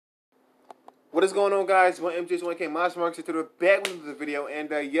What is going on, guys? One MJ's 1K Monster Marks to the back with the video, and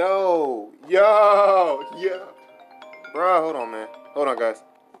yo, bro, hold on, man, hold on, guys.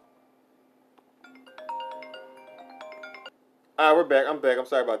 Alright, we're back. I'm back. I'm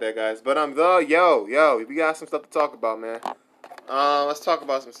sorry about that, guys, but we got some stuff to talk about, man. Let's talk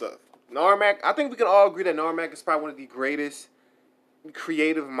about some stuff. Narmak. I think we can all agree that Narmak is probably one of the greatest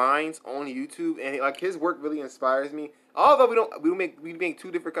creative minds on YouTube, and like his work really inspires me. Although we make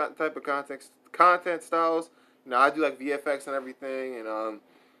two different type of content styles. You know, I do like VFX and everything, and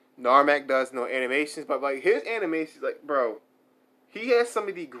Narmak does animations, but like his animations, like, bro, he has some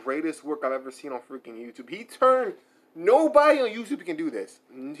of the greatest work I've ever seen on freaking YouTube. He turned nobody on YouTube can do this.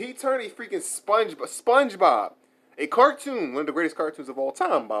 He turned a freaking SpongeBob, a cartoon, one of the greatest cartoons of all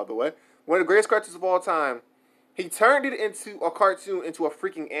time, by the way, one of the greatest cartoons of all time. He turned it into a cartoon, into a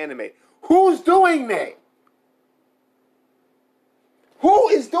freaking anime. Who's doing that? Who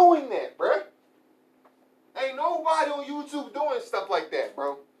is doing that, bruh? Ain't nobody on YouTube doing stuff like that,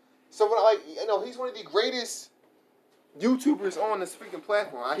 bro. So, he's one of the greatest YouTubers on this freaking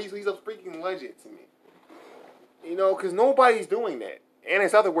platform. He's a freaking legend to me. You know, because nobody's doing that. And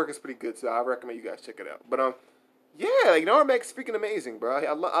his other work is pretty good, so I recommend you guys check it out. But, yeah, like, Narmak's freaking amazing, bro.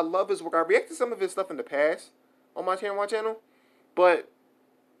 I love his work. I reacted to some of his stuff in the past on my channel, but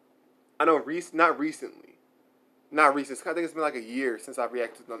I know not recently. I think it's been like a year since I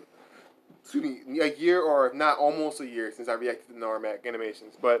reacted to them. Excuse me, a year, or if not almost a year since I reacted to Narmak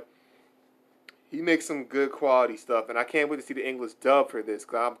animations. But he makes some good quality stuff, and I can't wait to see the English dub for this,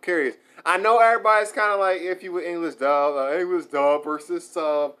 because I'm curious. I know everybody's kind of like iffy with English dub versus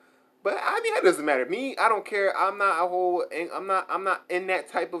sub, but I mean, that doesn't matter. Me, I don't care. I'm not in that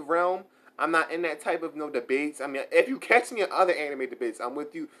type of realm. I'm not in that type of debates. I mean, if you catch me in other anime debates, I'm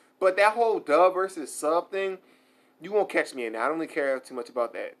with you. But that whole dub versus sub thing, you won't catch me in that. I don't really care too much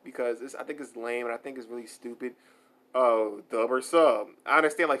about that, because I think it's lame, and I think it's really stupid. Oh, dub or sub. I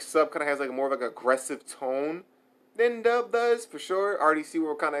understand, like, sub kind of has like more of like aggressive tone than dub does, for sure. RDC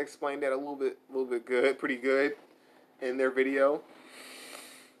will kind of explain that a little bit good, pretty good in their video.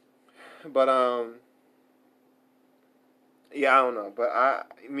 But yeah, I don't know. But I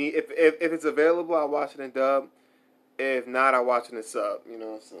mean, if it's available, I'll watch it in dub. If not, I'll watch it in sub. You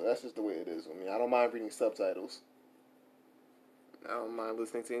know, so that's just the way it is with me. I don't mind reading subtitles. I don't mind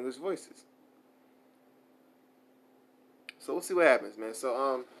listening to English voices. So we'll see what happens, man. So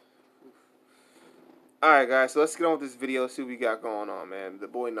alright, guys, so let's get on with this video, see what we got going on, man. The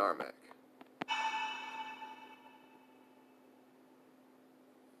boy Narmak.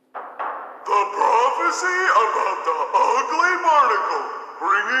 The prophecy about the ugly barnacle,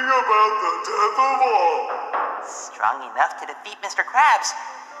 bringing about the death of all. Strong enough to defeat Mr. Krabs.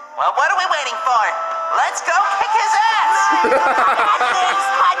 Well, what are we waiting for? Let's go kick his ass!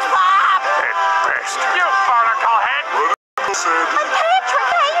 SpongeBob! You barnacle head!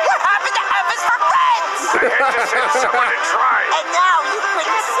 What happened to F is for friends? I had to send someone to try. And now you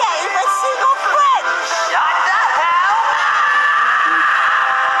couldn't save a single friend! Shut the hell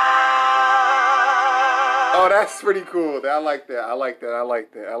up! Oh, that's pretty cool. I like that. I like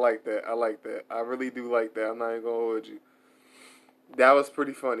that. I really do like that. I'm not even gonna hold you. That was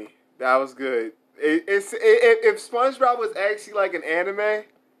pretty funny. That was good. If SpongeBob was actually like an anime,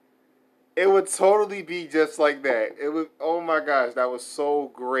 it would totally be just like that. It was, oh my gosh, that was so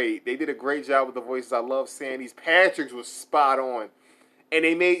great. They did a great job with the voices. I love Sandy's. Patrick's was spot on. And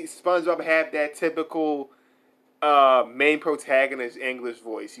they made SpongeBob have that typical main protagonist English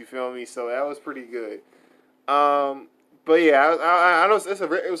voice. You feel me? So that was pretty good. But yeah, I know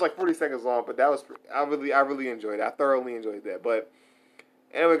it was like 40 seconds long, but that was, I really enjoyed it. I thoroughly enjoyed that. But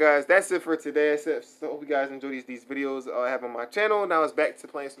anyway, guys, that's it for today. So hope you guys enjoy these videos I have on my channel. Now it's back to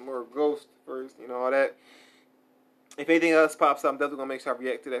playing some more Ghost first, you know, all that. If anything else pops up, I'm definitely gonna make sure I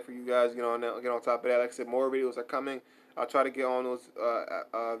react to that for you guys. Get on top of that. Like I said, more videos are coming. I'll try to get on those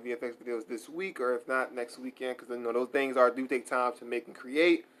VFX videos this week, or if not, next weekend, because you know those things do take time to make and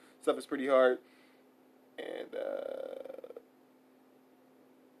create. Stuff is pretty hard. And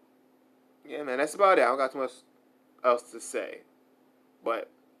yeah, man, that's about it. I don't got too much else to say.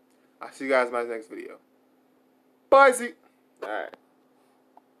 But I'll see you guys in my next video. Bye, Z. Alright.